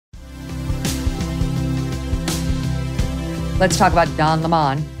Let's talk about Don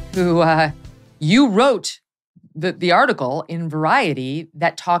Lemon, who you wrote the article in Variety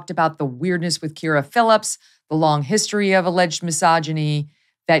that talked about the weirdness with Kira Phillips, the long history of alleged misogyny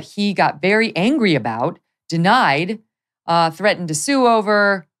that he got very angry about, denied, threatened to sue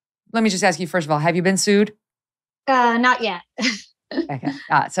over. Let me just ask you, first of all, have you been sued? Not yet. Okay.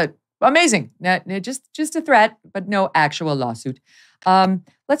 So amazing. Just a threat, but no actual lawsuit.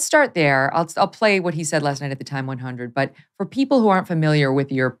 Let's start there. I'll play what he said last night at the Time 100. But for people who aren't familiar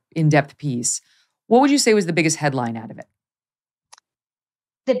with your in-depth piece, what would you say was the biggest headline out of it?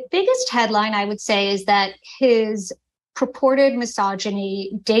 The biggest headline, I would say, is that his purported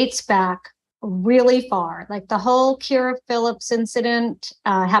misogyny dates back really far. Like the whole Kira Phillips incident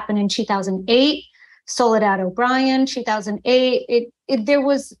happened in 2008. Soledad O'Brien, 2008. There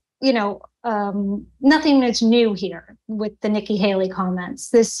was, nothing that's new here with the Nikki Haley comments.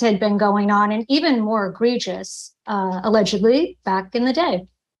 This had been going on, and even more egregious, allegedly, back in the day.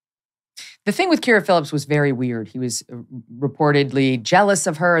 The thing with Kira Phillips was very weird. He was reportedly jealous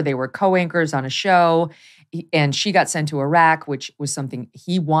of her. They were co-anchors on a show, and she got sent to Iraq, which was something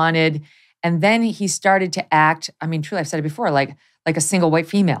he wanted. And then he started to act, I mean, truly, I've said it before, like a single white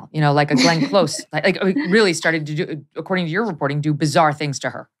female, like a Glenn Close, like really started to do, according to your reporting, do bizarre things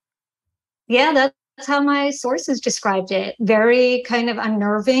to her. Yeah, that's how my sources described it. Very kind of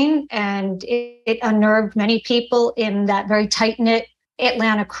unnerving, and it unnerved many people in that very tight-knit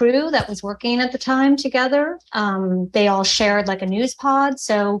Atlanta crew that was working at the time together. They all shared like a news pod,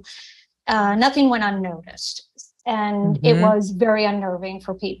 so nothing went unnoticed. And it was very unnerving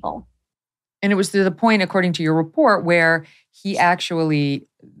for people. And it was to the point, according to your report, where he actually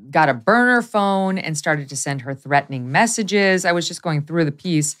got a burner phone and started to send her threatening messages. I was just going through the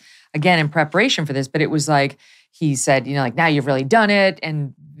piece again in preparation for this, but it was like, he said, now you've really done it.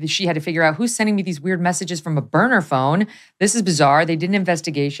 And she had to figure out who's sending me these weird messages from a burner phone. This is bizarre. They did an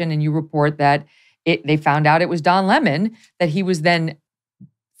investigation, and you report that they found out it was Don Lemon, that he was then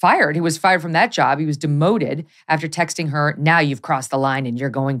fired. He was fired from that job. He was demoted after texting her, now you've crossed the line and you're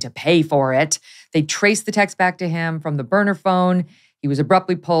going to pay for it. They traced the text back to him from the burner phone. He was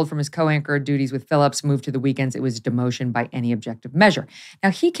abruptly pulled from his co-anchor duties with Phillips, moved to the weekends. It was demotion by any objective measure.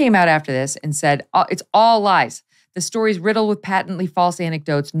 Now, he came out after this and said, it's all lies. The story's riddled with patently false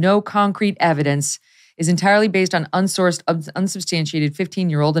anecdotes. No concrete evidence, is entirely based on unsourced, unsubstantiated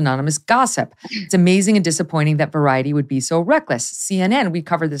 15-year-old anonymous gossip. It's amazing and disappointing that Variety would be so reckless. CNN, we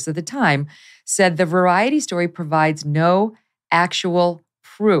covered this at the time, said the Variety story provides no actual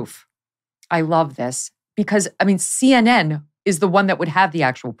proof. I love this because, CNN is the one that would have the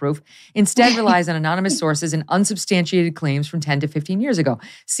actual proof, instead relies on anonymous sources and unsubstantiated claims from 10 to 15 years ago.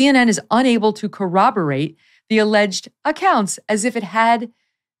 CNN is unable to corroborate the alleged accounts, as if it had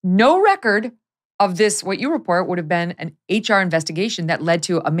no record of this. What you report would have been an HR investigation that led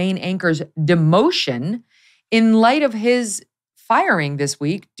to a main anchor's demotion. In light of his firing this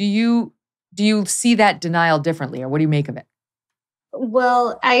week, do you see that denial differently, or what do you make of it?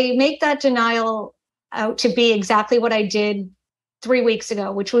 Well, I make that denial out to be exactly what I did 3 weeks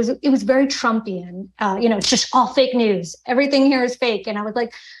ago, which was, it was very Trumpian. It's just all fake news. Everything here is fake. And I was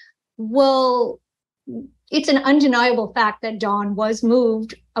like, well, it's an undeniable fact that Dawn was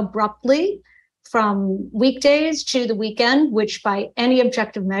moved abruptly from weekdays to the weekend, which by any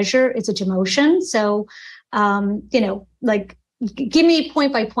objective measure is a demotion. So, give me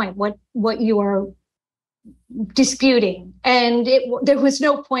point by point what you are disputing. And there was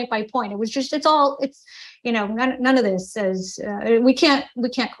no point by point. It was just, none of this says, we can't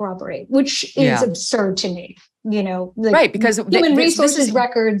corroborate, which is absurd to me, right. Because human resources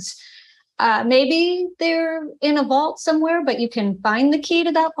records, maybe they're in a vault somewhere, but you can find the key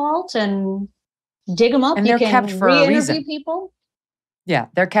to that vault and dig them up. And they're kept for a reason. People. Yeah,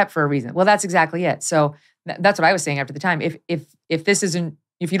 they're kept for a reason. Well, that's exactly it. So that's what I was saying after the time. If this isn't,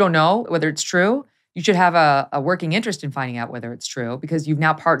 if you don't know whether it's true, you should have a working interest in finding out whether it's true, because you've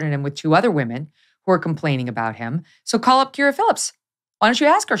now partnered him with 2 other women who are complaining about him. So call up Kira Phillips. Why don't you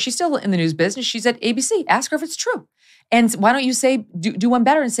ask her? She's still in the news business. She's at ABC. Ask her if it's true. And why don't you say, do one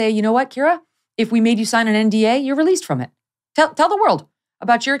better and say, you know what, Kira? If we made you sign an NDA, you're released from it. Tell the world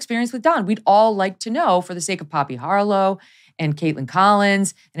about your experience with Don. We'd all like to know, for the sake of Poppy Harlow and Caitlin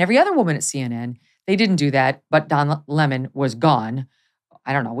Collins and every other woman at CNN. They didn't do that, but Don Lemon was gone,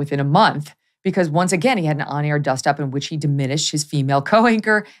 I don't know, within a month, because once again, he had an on-air dust-up in which he diminished his female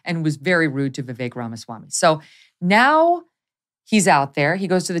co-anchor and was very rude to Vivek Ramaswamy. So now he's out there. He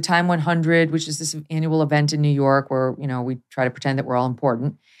goes to the Time 100, which is this annual event in New York where, we try to pretend that we're all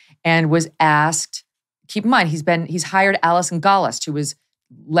important, and was asked, keep in mind, he's hired Alison Gollust, who was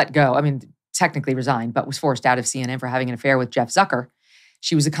let go. technically resigned, but was forced out of CNN for having an affair with Jeff Zucker.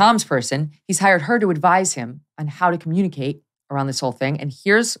 She was a comms person. He's hired her to advise him on how to communicate around this whole thing. And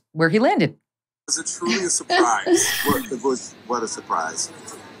here's where he landed. Was it truly a surprise? What a surprise.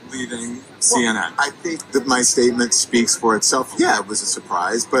 Leaving CNN. Well, I think that my statement speaks for itself. Yeah, it was a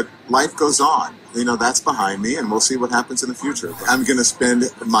surprise, but life goes on. That's behind me, and we'll see what happens in the future. I'm going to spend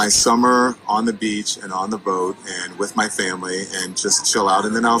my summer on the beach and on the boat and with my family and just chill out,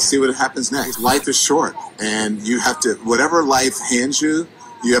 and then I'll see what happens next. Life is short, and you have to, whatever life hands you,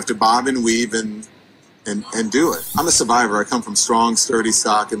 you have to bob and weave and do it. I'm a survivor. I come from strong, sturdy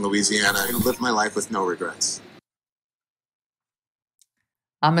stock in Louisiana. I live my life with no regrets.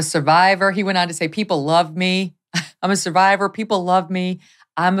 I'm a survivor. He went on to say, people love me. I'm a survivor. People love me.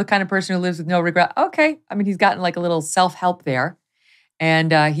 I'm the kind of person who lives with no regret. Okay. I mean, he's gotten like a little self-help there.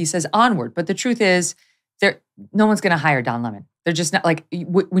 And he says onward. But the truth is, no one's going to hire Don Lemon. They're just not like,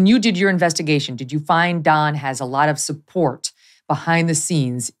 when you did your investigation, did you find Don has a lot of support behind the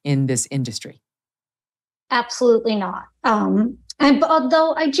scenes in this industry? Absolutely not. And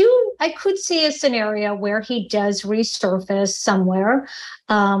although I could see a scenario where he does resurface somewhere.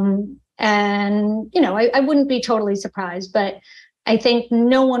 And, I wouldn't be totally surprised, but I think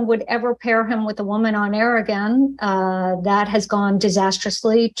no one would ever pair him with a woman on air again. That has gone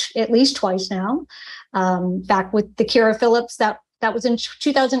disastrously at least twice now. Back with the Kira Phillips, that was in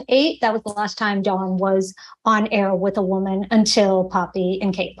 2008. That was the last time Don was on air with a woman until Poppy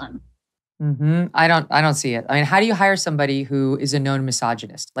and Caitlyn. Mm-hmm. I don't see it. I mean, how do you hire somebody who is a known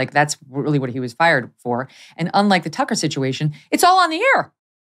misogynist? Like, that's really what he was fired for. And unlike the Tucker situation, it's all on the air.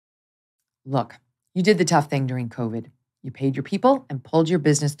 Look, you did the tough thing during COVID. You paid your people and pulled your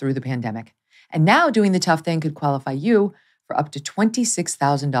business through the pandemic. And now doing the tough thing could qualify you for up to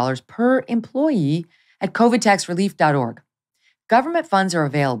 $26,000 per employee at covidtaxrelief.org. Government funds are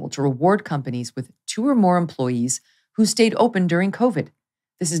available to reward companies with 2 or more employees who stayed open during COVID.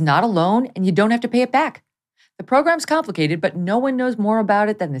 This is not a loan, and you don't have to pay it back. The program's complicated, but no one knows more about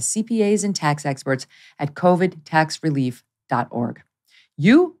it than the CPAs and tax experts at covidtaxrelief.org.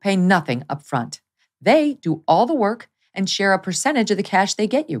 You pay nothing up front. They do all the work and share a percentage of the cash they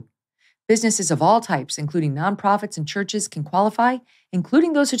get you. Businesses of all types, including nonprofits and churches, can qualify,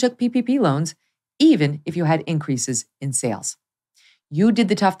 including those who took PPP loans, even if you had increases in sales. You did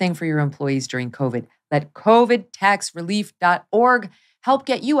the tough thing for your employees during COVID. Let covidtaxrelief.org help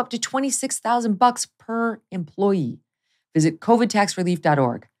get you up to $26,000 per employee. Visit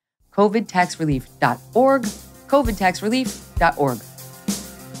covidtaxrelief.org. covidtaxrelief.org. covidtaxrelief.org.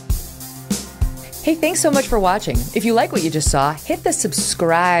 Hey, thanks so much for watching. If you like what you just saw, hit the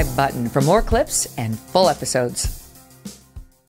subscribe button for more clips and full episodes.